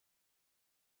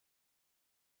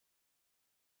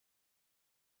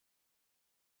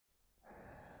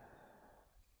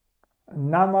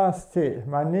Namaste.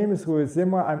 My name is Rui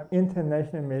Zimmer. I'm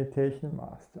International Meditation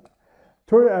Master.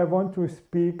 Today I want to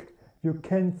speak. You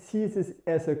can see this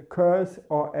as a curse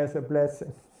or as a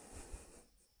blessing.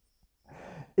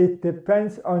 It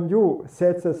depends on you,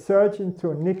 said the surgeon to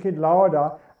Niki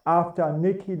Lauda after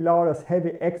Niki Lauda's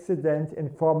heavy accident in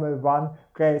Formula 1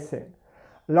 racing.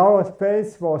 Lauda's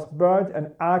face was burnt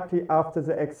and ugly after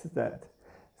the accident.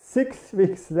 6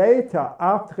 weeks later,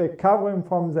 after recovering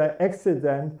from the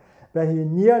accident where he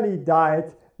nearly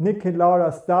died, Niki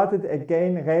Lauda started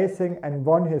again racing and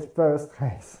won his first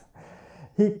race.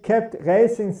 He kept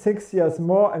racing 6 years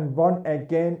more and won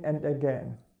again and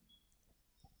again.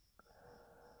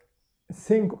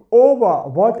 Think over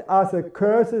what are the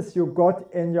curses you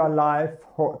got in your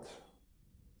lifehood.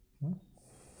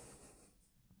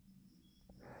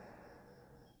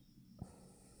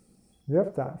 You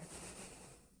have time.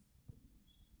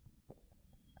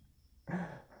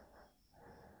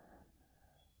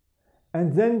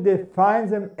 And then define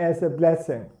them as a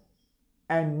blessing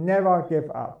and never give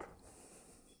up.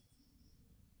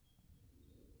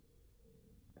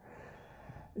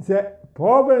 The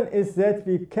problem is that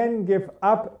we can give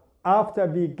up after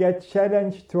we get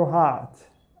challenged too hard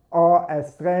or a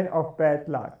strain of bad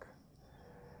luck.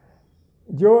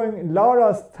 During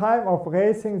Lauda's time of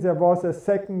racing, there was a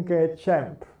second great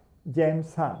champ,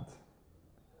 James Hunt.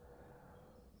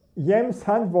 James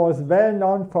Hunt was well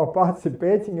known for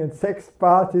participating in sex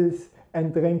parties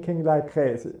and drinking like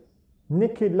crazy.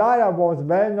 Niki Lauda was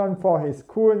well known for his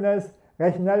coolness,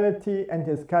 rationality and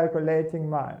his calculating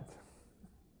mind.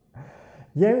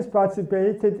 James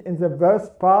participated in the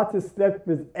worst party, slept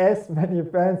with as many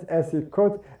friends as he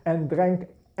could and drank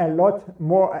a lot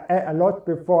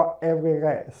before every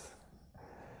race.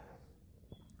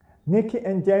 Niki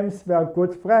and James were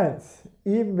good friends,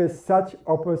 even with such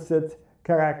opposite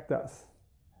characters.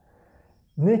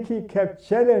 Niki kept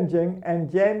challenging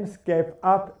and James gave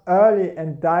up early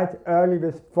and died early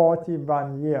with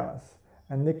 41 years.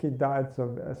 And Niki died so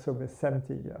with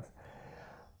 70 years.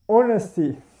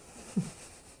 Honesty.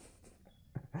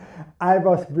 I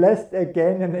was blessed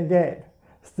again and again.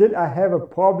 Still I have a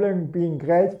problem being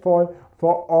grateful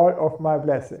for all of my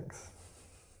blessings.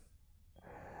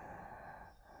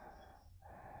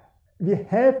 We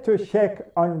have to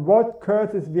check on what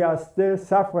curses we are still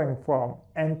suffering from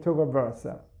and to reverse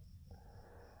them.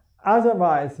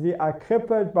 Otherwise, we are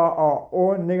crippled by our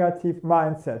own negative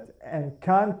mindset and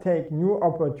can't take new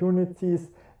opportunities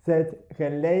that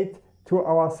relate to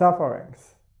our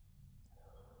sufferings.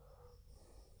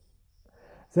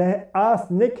 They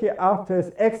asked Niki after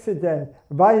his accident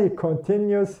why he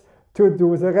continues to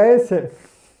do the racing.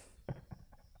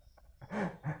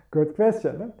 Good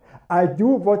question. Huh? I do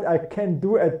what I can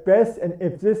do at best, and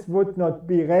if this would not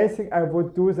be racing, I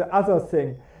would do the other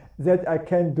thing that I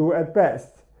can do at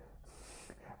best.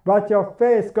 But your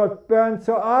face got burned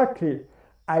so ugly.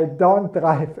 I don't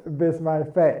drive with my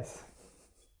face.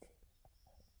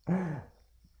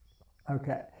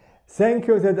 Okay. Thank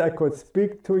you that I could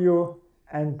speak to you,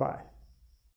 and bye.